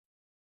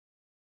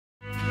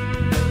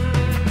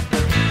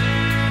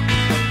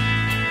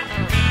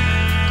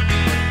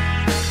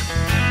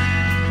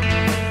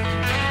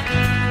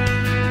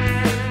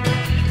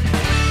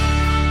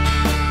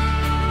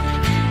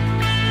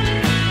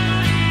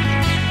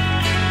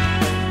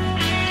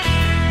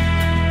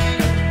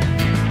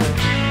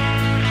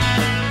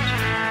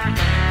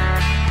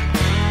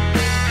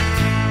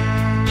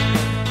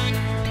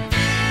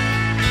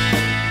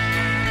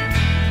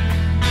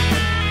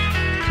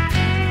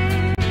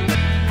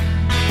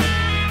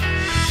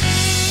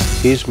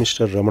He is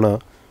Mr. Ramana,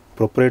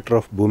 proprietor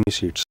of Bhumi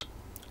Seeds.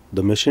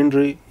 The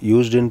machinery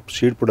used in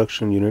seed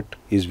production unit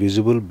is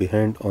visible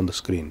behind on the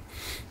screen.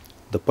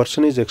 The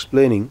person is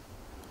explaining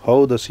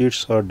how the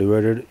seeds are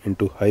divided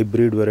into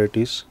hybrid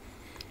varieties.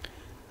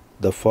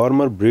 The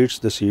farmer breeds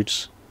the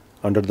seeds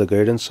under the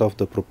guidance of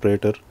the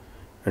proprietor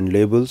and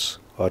labels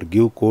or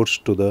give codes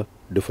to the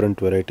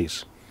different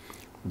varieties.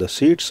 The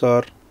seeds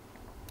are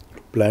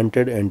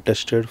planted and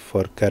tested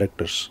for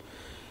characters.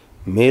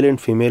 Male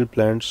and female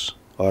plants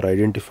are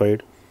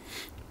identified,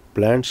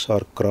 plants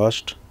are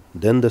crossed,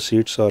 then the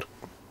seeds are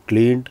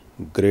cleaned,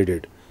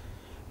 graded.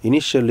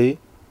 Initially,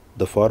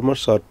 the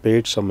farmers are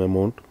paid some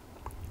amount.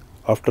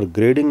 After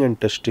grading and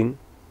testing,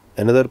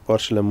 another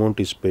partial amount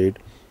is paid.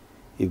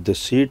 If the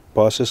seed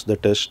passes the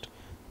test,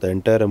 the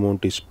entire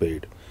amount is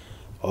paid.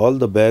 All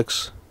the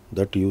bags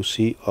that you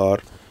see are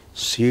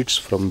seeds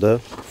from the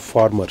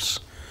farmers,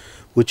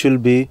 which will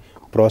be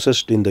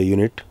processed in the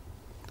unit.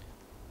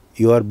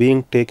 You are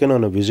being taken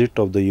on a visit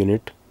of the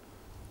unit.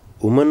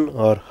 Women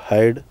are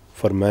hired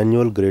for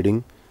manual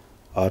grading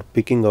or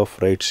picking of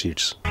right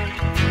seeds.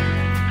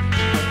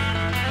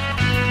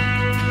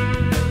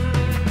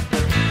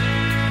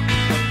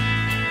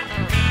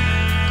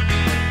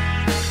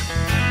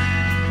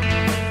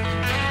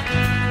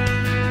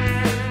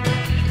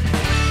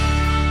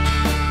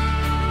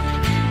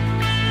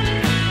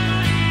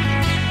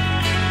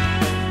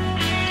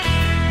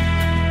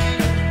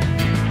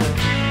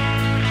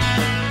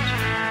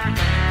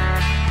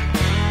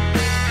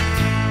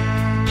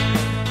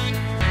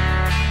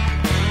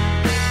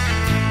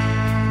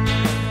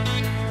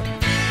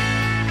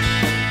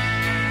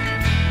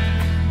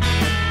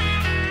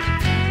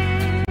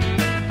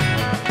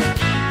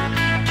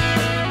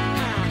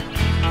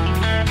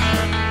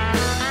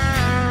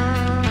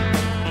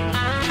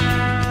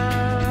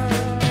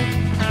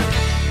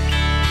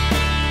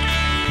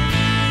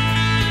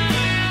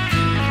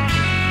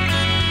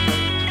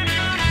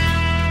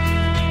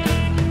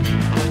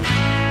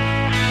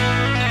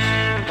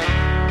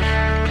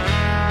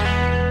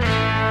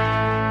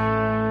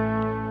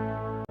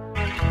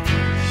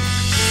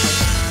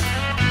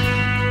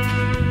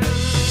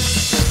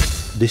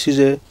 This is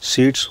a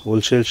seeds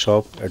wholesale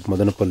shop at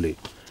Madanapalle.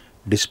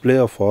 Display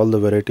of all the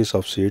varieties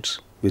of seeds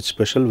with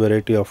special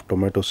variety of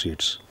tomato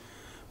seeds.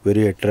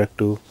 Very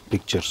attractive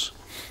pictures.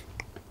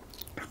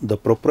 The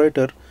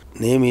proprietor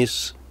name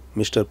is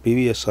Mr.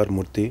 PVSR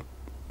Murthy.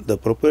 The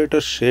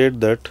proprietor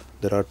shared that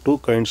there are two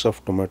kinds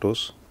of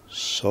tomatoes,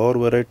 sour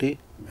variety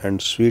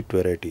and sweet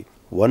variety.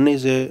 One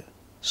is a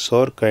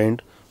sour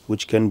kind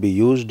which can be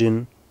used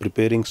in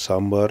preparing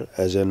sambar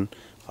as an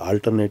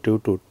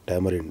alternative to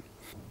tamarind.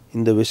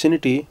 In the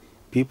vicinity,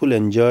 people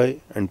enjoy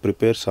and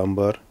prepare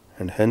sambar,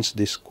 and hence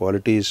this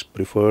quality is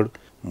preferred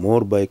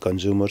more by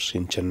consumers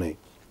in Chennai.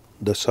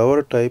 The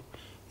sour type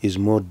is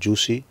more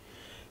juicy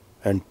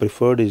and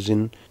preferred is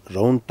in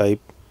round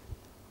type.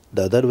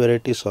 The other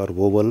varieties are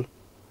oval,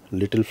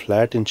 little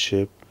flat in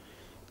shape.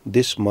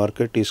 This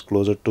market is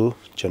closer to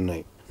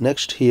Chennai.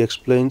 Next, he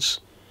explains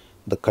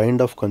the kind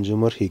of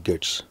consumer he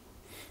gets.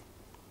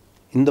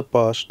 In the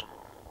past,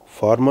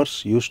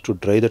 farmers used to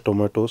dry the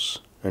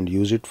tomatoes and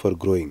use it for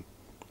growing.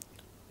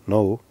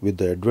 Now, with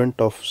the advent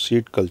of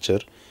seed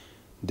culture,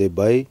 they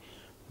buy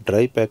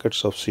dry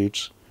packets of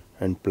seeds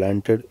and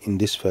planted in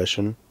this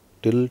fashion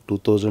till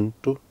 2000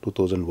 to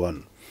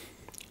 2001.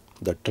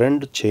 The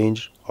trend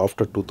changed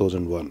after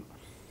 2001.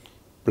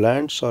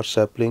 Plants or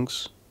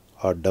saplings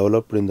are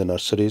developed in the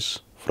nurseries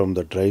from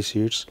the dry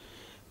seeds,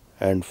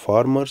 and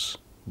farmers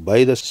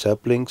buy the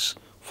saplings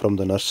from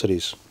the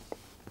nurseries.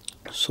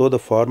 So the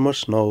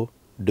farmers now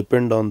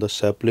depend on the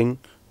sapling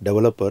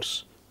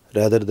developers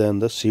rather than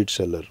the seed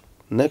seller.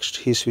 Next,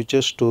 he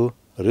switches to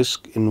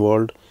risk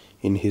involved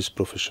in his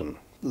profession.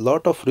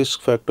 Lot of risk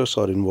factors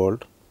are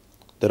involved.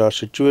 There are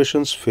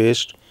situations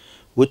faced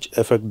which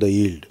affect the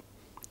yield.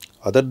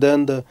 Other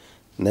than the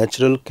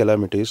natural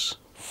calamities,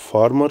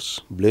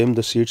 farmers blame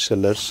the seed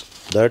sellers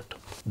that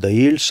the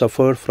yield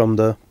suffered from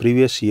the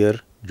previous year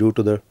due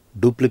to the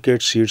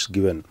duplicate seeds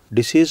given.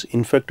 Disease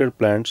infected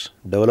plants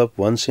develop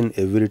once in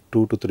every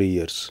 2 to 3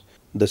 years.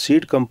 The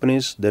seed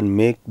companies then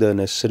make the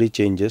necessary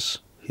changes.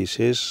 He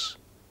says,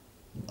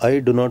 I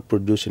do not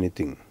produce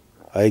anything.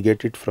 I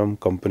get it from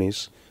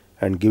companies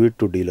and give it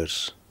to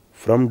dealers.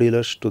 From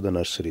dealers to the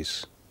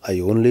nurseries. I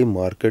only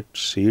market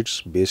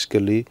seeds,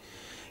 basically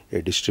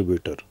a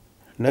distributor.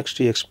 Next,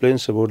 he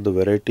explains about the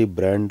variety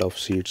brand of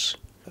seeds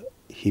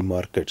he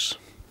markets.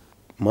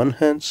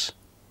 Manhans,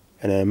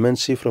 an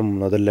MNC from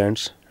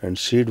Netherlands, and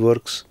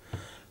Seedworks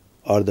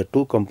are the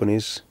two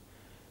companies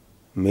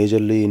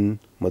majorly in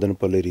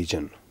Madanapalle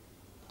region.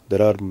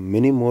 There are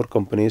many more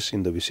companies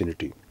in the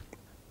vicinity.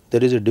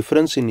 There is a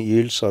difference in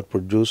yields are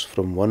produced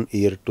from one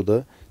year to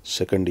the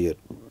second year.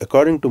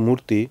 According to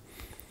Murthy,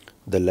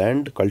 the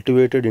land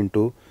cultivated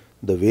into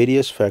the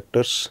various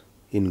factors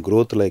in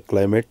growth like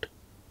climate,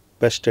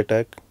 pest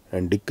attack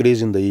and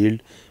decrease in the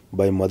yield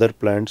by mother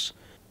plants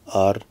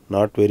are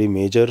not very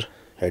major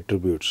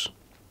attributes.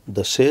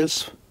 The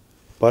sales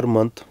per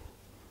month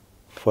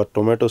for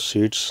tomato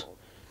seeds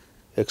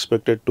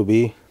expected to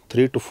be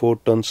 3 to 4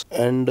 tons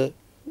and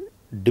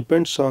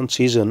depends on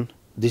season.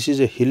 This is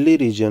a hilly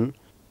region,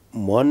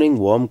 morning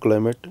warm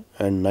climate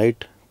and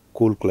night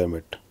cool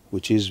climate,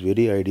 which is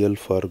very ideal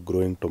for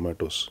growing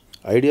tomatoes.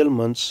 Ideal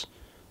months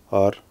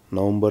are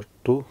November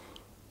to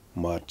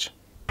March.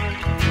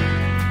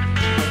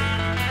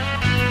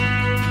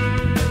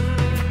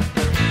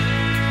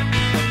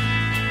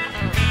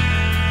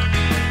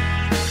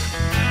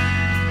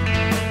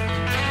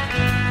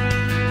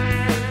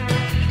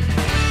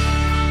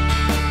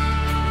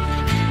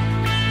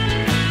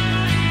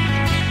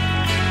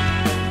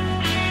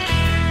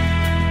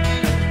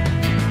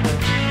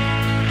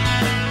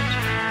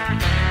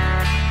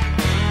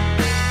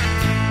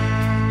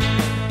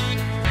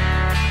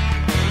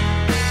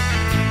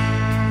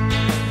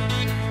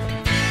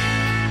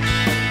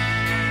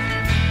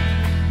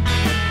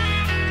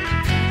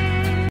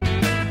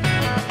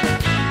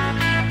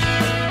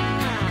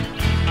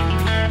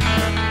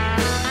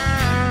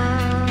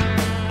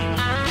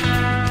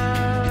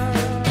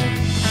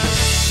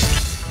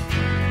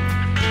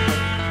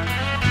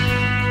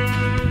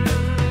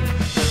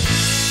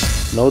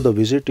 Now the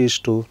visit is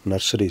to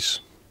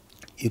nurseries.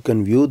 You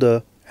can view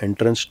the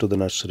entrance to the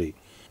nursery.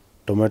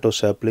 Tomato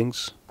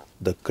saplings,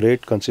 the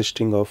crate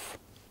consisting of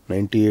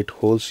 98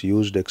 holes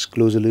used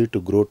exclusively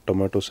to grow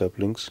tomato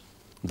saplings.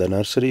 The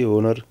nursery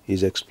owner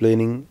is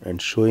explaining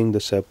and showing the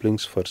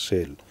saplings for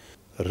sale.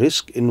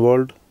 Risk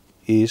involved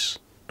is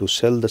to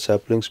sell the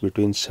saplings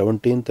between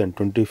 17th and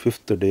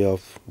 25th day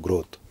of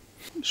growth,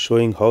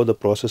 showing how the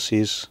process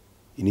is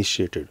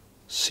initiated.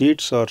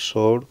 Seeds are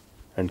sowed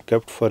and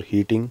kept for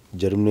heating.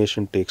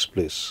 Germination takes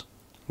place.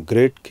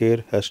 Great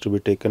care has to be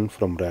taken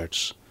from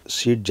rats.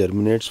 Seed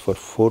germinates for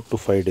 4 to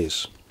 5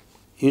 days.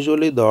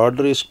 Usually the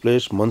order is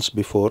placed months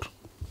before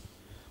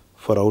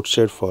for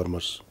outside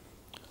farmers.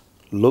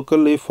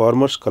 Locally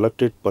farmers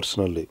collect it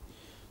personally.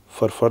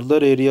 For further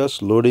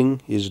areas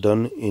loading is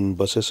done in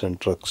buses and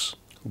trucks.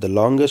 The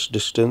longest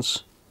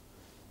distance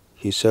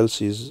he sells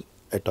is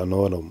at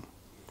Annavaram.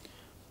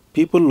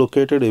 People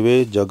located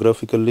away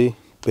geographically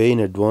pay in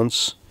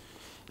advance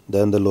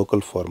than the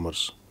local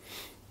farmers.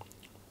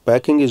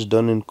 Packing is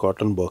done in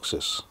cotton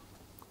boxes.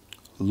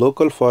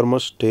 Local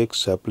farmers take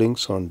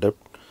saplings on debt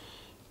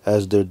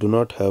as they do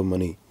not have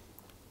money.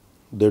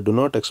 They do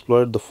not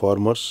exploit the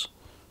farmers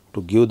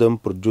to give them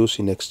produce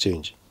in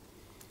exchange.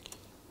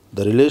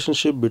 The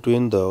relationship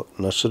between the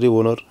nursery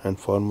owner and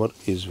farmer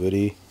is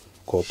very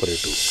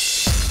cooperative.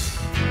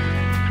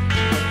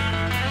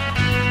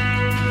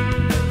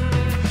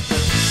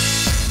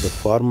 The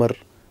farmer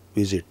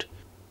visit.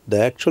 The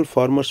actual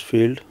farmer's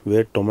field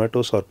where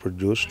tomatoes are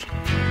produced.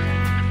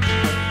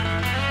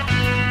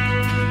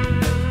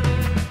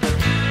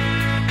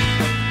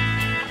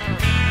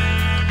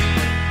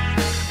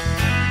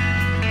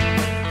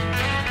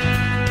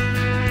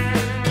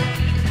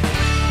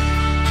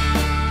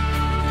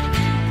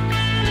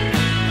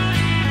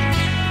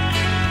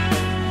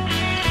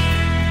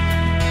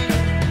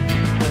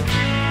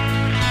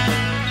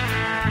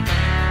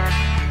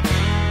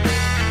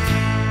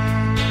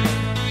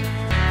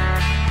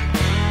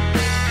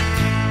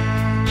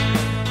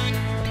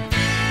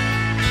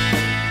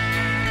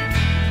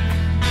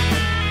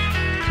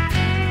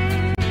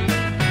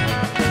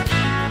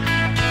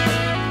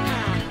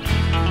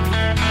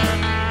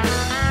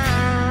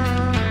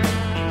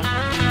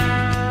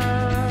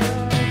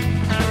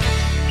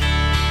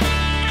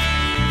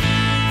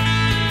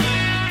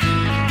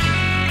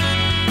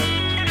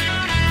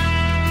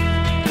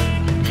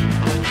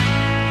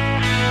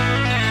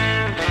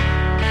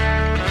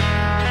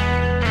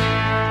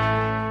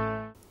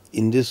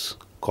 In this,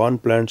 corn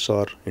plants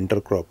are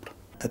intercropped.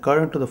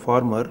 According to the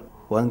farmer,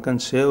 one can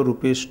save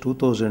rupees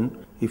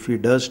 2000 if he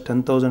does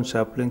 10,000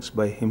 saplings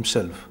by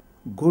himself.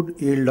 Good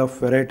yield of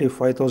variety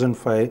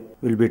 5005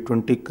 will be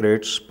 20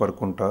 crates per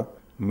quinta,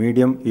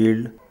 medium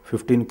yield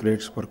 15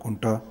 crates per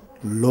quinta,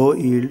 low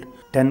yield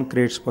 10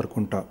 crates per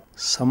quinta.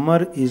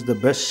 Summer is the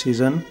best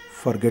season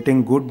for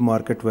getting good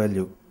market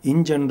value.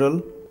 In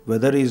general,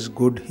 weather is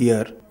good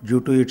here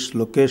due to its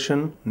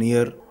location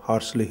near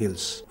Horsley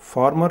Hills.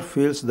 Farmer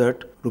feels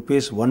that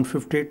rupees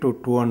 150 to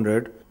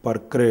 200 per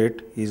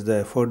crate is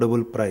the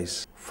affordable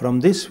price. From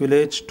this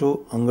village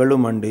to Angalu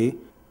Mandi,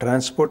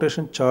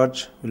 transportation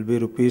charge will be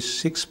rupees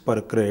 6 per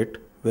crate,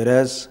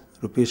 whereas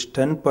rupees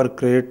 10 per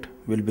crate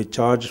will be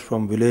charged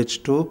from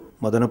village to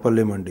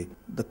Madanapalle Mandi.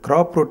 The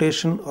crop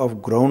rotation of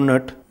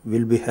groundnut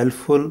will be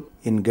helpful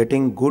in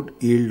getting good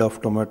yield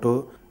of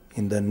tomato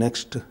in the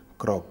next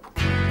crop.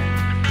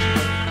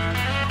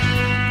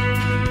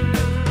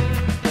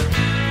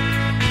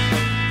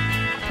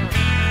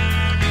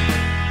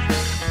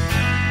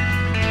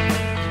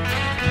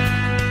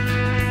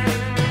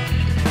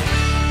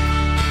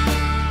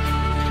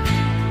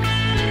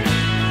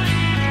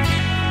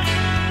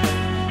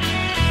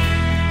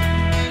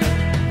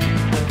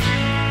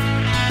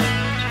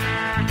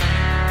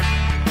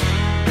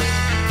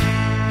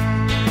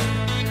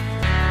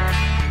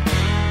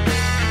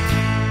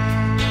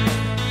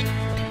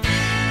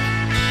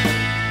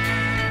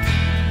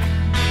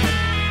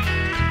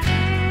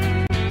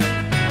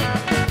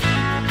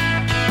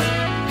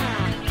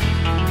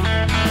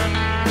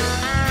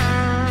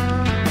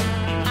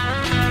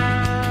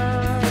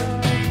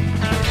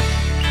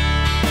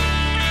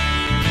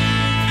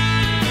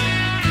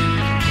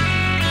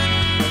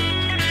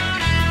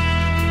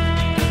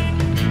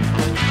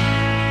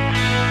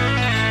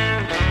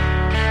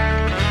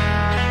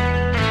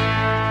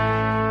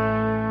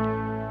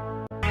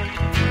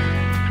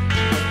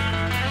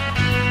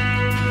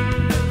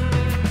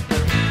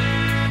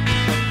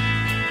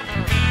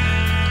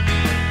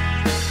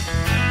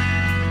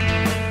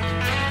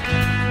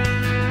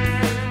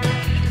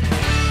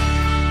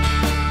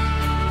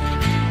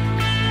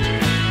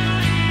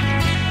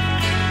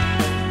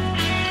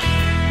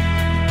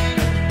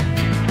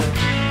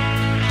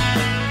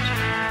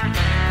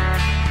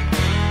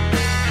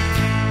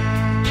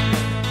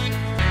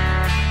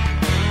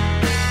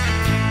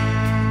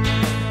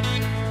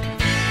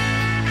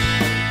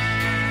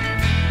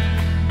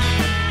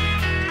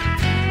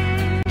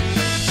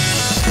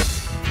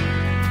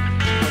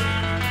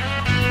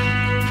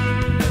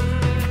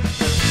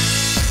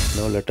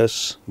 let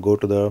us go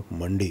to the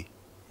mandi.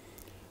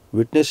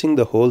 Witnessing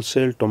the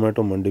wholesale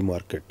tomato mandi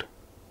market.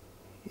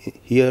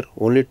 Here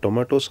only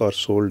tomatoes are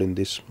sold in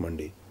this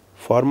mandi.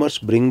 Farmers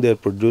bring their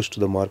produce to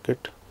the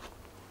market.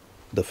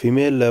 The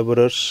female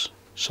laborers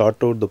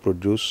sort out the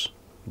produce,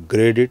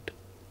 grade it,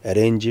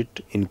 arrange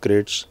it in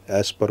crates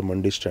as per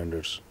mandi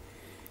standards.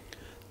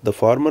 The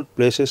farmer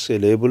places a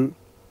label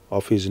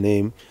of his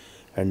name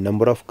and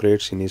number of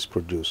crates in his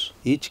produce.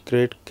 Each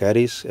crate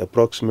carries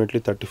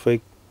approximately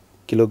 35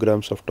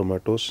 kilograms of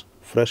tomatoes,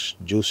 fresh,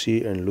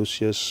 juicy and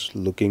luscious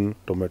looking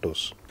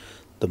tomatoes.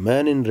 The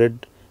man in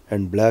red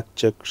and black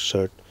checked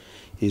shirt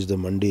is the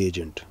mandi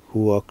agent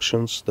who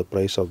auctions the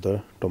price of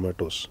the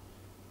tomatoes.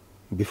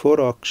 Before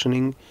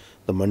auctioning,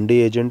 the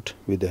mandi agent,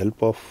 with the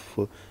help of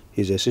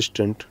his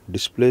assistant,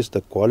 displays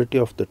the quality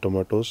of the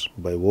tomatoes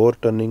by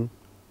overturning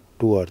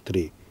 2 or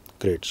 3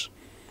 crates,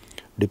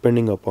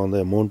 depending upon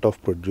the amount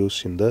of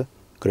produce in the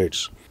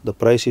crates. The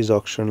price is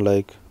auctioned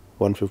like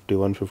 150,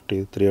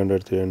 150,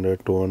 300,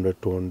 300,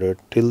 200, 200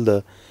 till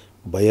the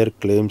buyer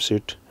claims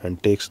it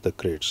and takes the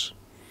crates.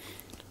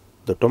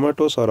 The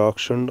tomatoes are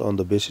auctioned on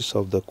the basis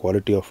of the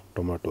quality of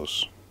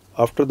tomatoes.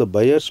 After the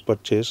buyer's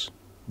purchase,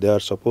 they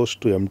are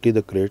supposed to empty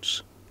the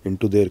crates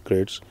into their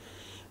crates,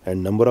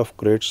 and number of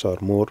crates or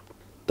more,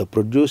 the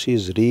produce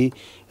is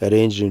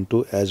rearranged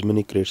into as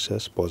many crates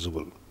as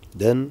possible.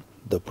 Then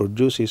the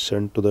produce is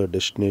sent to the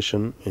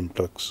destination in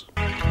trucks.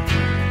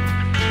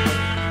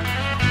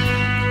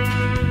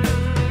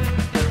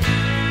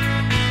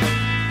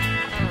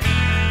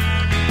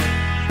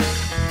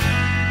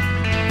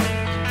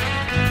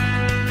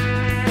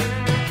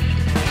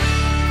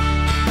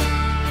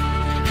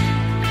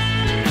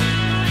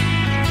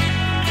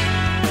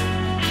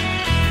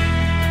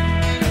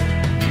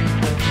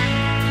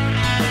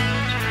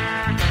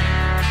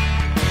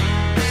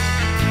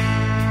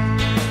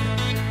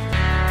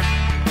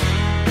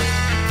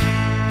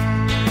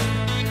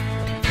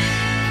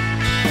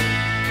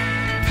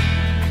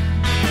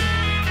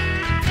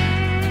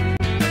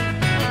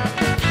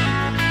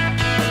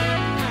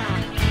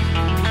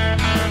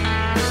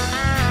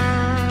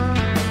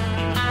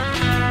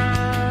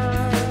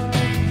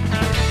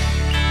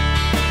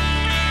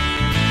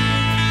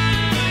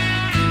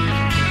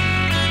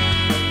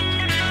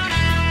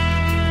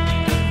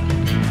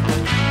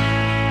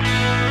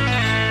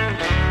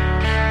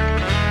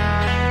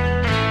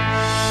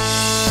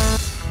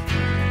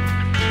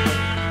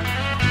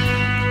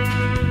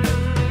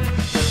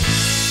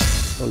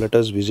 Let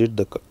us visit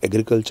the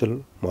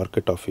agricultural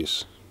market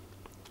office.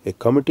 A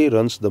committee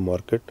runs the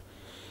market.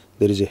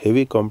 There is a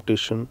heavy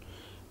competition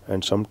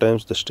and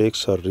sometimes the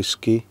stakes are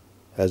risky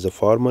as the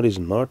farmer is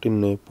not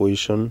in a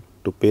position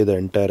to pay the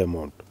entire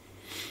amount.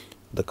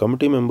 The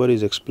committee member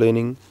is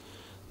explaining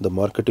the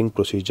marketing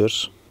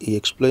procedures. He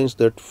explains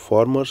that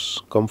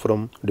farmers come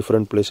from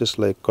different places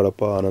like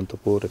Kadapa,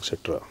 Anantapur,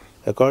 etc.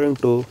 According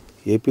to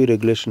AP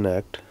Regulation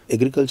Act,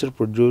 agriculture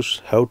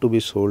produce have to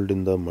be sold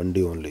in the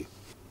mandi only.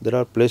 There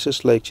are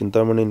places like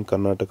Chintamani in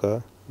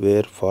Karnataka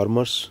where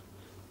farmers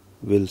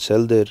will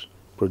sell their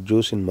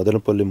produce in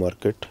Madanapalle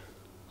market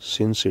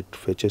since it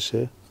fetches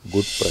a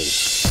good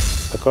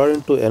price.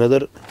 According to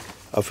another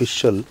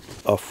official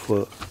of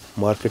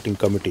marketing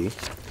committee,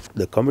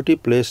 the committee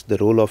plays the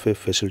role of a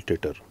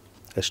facilitator,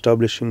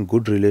 establishing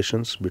good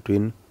relations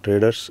between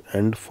traders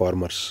and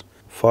farmers.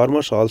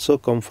 Farmers also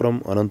come from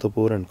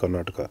Anantapur and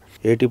Karnataka.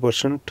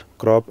 80%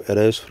 crop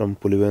arrives from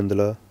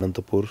Pulivendula,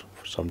 Anantapur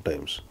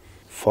sometimes.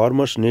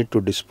 Farmers need to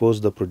dispose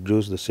the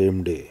produce the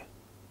same day.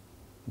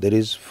 There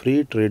is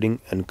free trading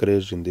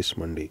encouraged in this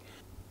mandi.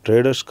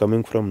 Traders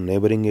coming from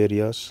neighboring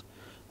areas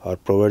are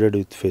provided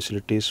with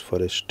facilities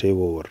for a stay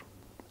over.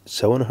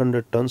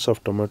 700 tons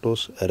of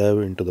tomatoes arrive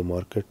into the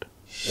market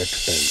at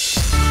times.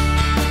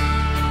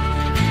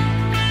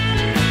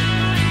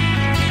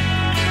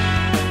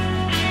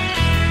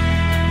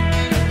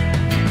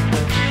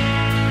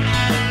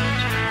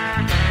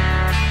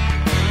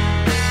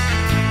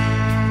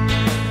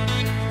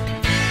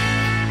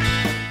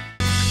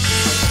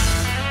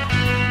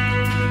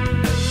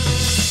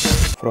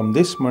 From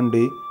this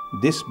mandi,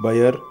 this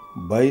buyer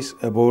buys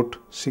about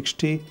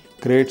 60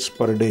 crates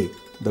per day.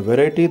 The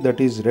variety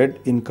that is red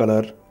in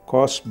color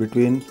costs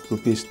between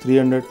Rs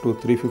 300 to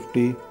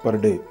 350 per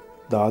day.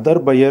 The other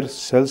buyer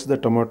sells the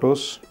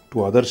tomatoes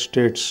to other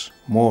states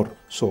more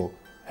so,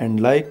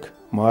 and like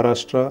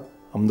Maharashtra,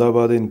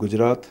 Ahmedabad in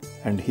Gujarat,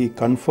 and he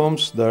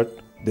confirms that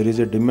there is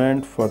a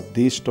demand for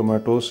these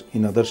tomatoes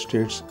in other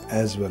states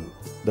as well.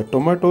 The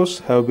tomatoes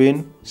have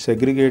been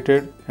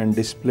segregated and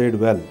displayed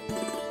well.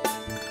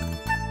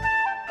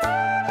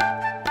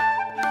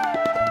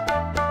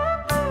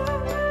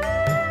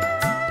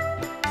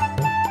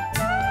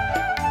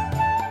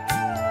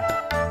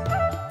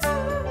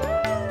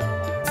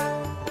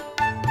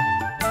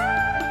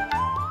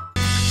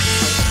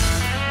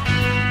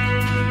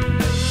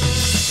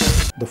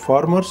 The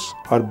farmers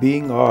are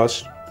being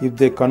asked if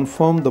they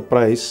confirm the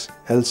price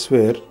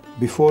elsewhere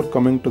before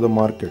coming to the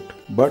market,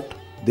 but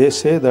they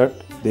say that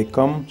they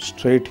come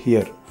straight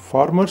here.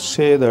 Farmers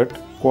say that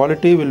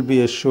quality will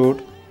be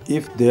assured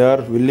if they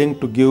are willing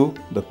to give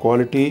the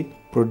quality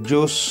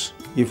produce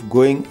if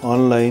going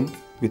online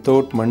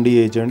without mandi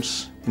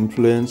agents,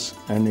 influence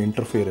and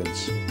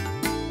interference.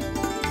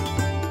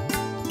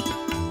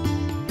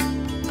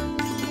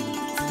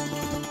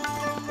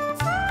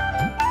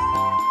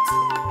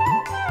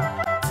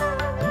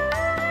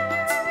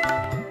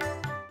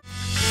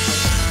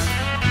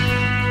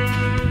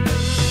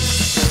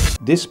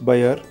 This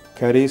buyer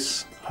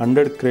carries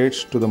 100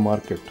 crates to the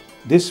market.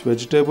 This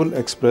vegetable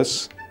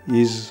express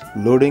is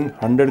loading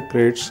 100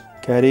 crates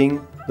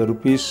carrying the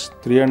rupees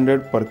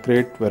 300 per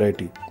crate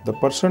variety. The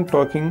person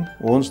talking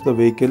owns the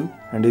vehicle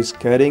and is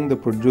carrying the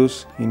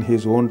produce in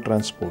his own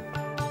transport.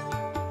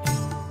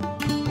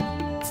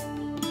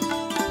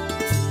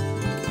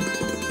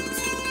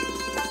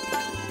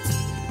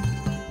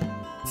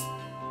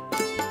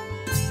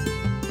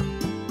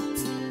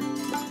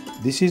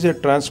 This is a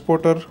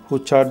transporter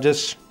who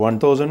charges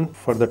 1000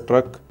 for the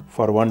truck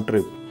for one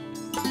trip.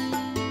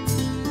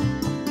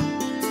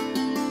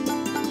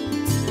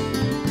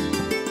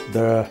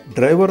 The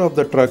driver of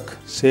the truck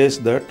says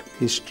that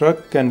his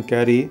truck can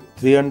carry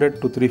 300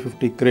 to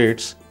 350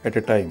 crates at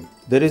a time.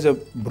 There is a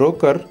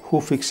broker who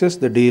fixes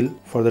the deal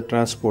for the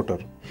transporter.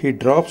 He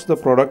drops the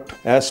product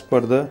as per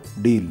the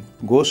deal,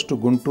 goes to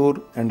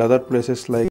Guntur and other places like